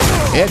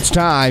It's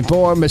time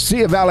for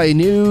Mesilla Valley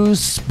News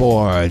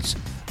Sports.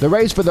 The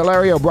race for the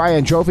Larry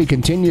O'Brien Trophy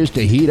continues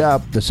to heat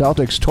up. The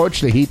Celtics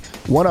torched the Heat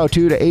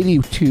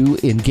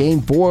 102-82 in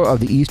Game 4 of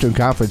the Eastern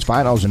Conference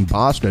Finals in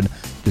Boston.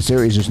 The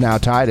series is now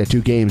tied at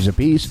 2 games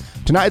apiece.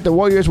 Tonight, the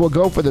Warriors will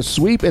go for the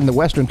sweep in the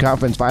Western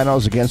Conference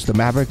Finals against the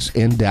Mavericks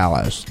in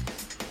Dallas.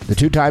 The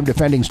two-time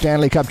defending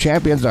Stanley Cup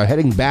champions are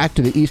heading back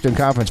to the Eastern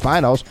Conference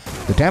Finals.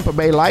 The Tampa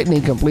Bay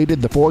Lightning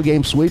completed the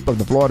 4-game sweep of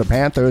the Florida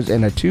Panthers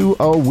in a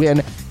 2-0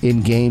 win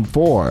in Game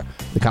 4.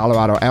 The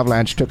Colorado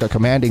Avalanche took a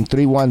commanding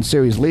 3-1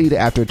 series lead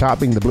after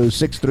topping the Blues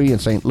 6-3 in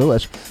St.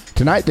 Louis.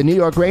 Tonight, the New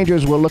York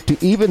Rangers will look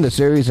to even the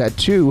series at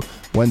 2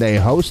 when they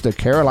host the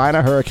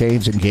Carolina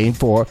Hurricanes in Game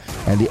 4,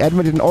 and the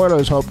Edmonton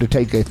Oilers hope to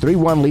take a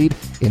 3-1 lead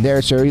in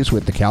their series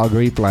with the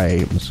Calgary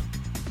Flames.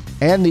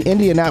 And the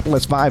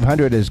Indianapolis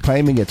 500 is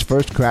claiming its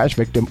first crash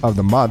victim of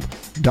the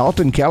month.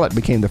 Dalton Kellett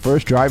became the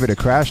first driver to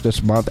crash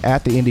this month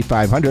at the Indy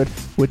 500,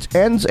 which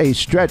ends a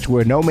stretch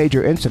where no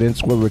major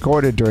incidents were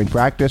recorded during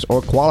practice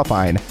or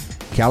qualifying.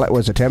 Kellett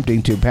was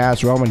attempting to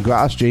pass Roman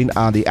Grosjean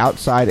on the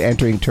outside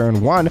entering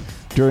Turn 1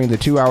 during the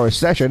 2-hour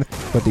session,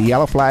 but the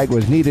yellow flag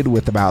was needed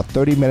with about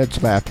 30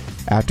 minutes left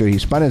after he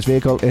spun his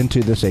vehicle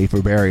into the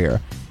safer barrier.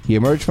 He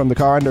emerged from the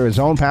car under his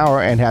own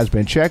power and has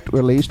been checked,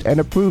 released, and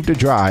approved to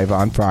drive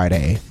on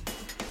Friday.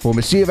 For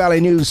Mesilla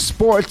Valley News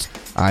Sports,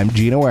 I'm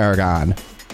Gino Aragon.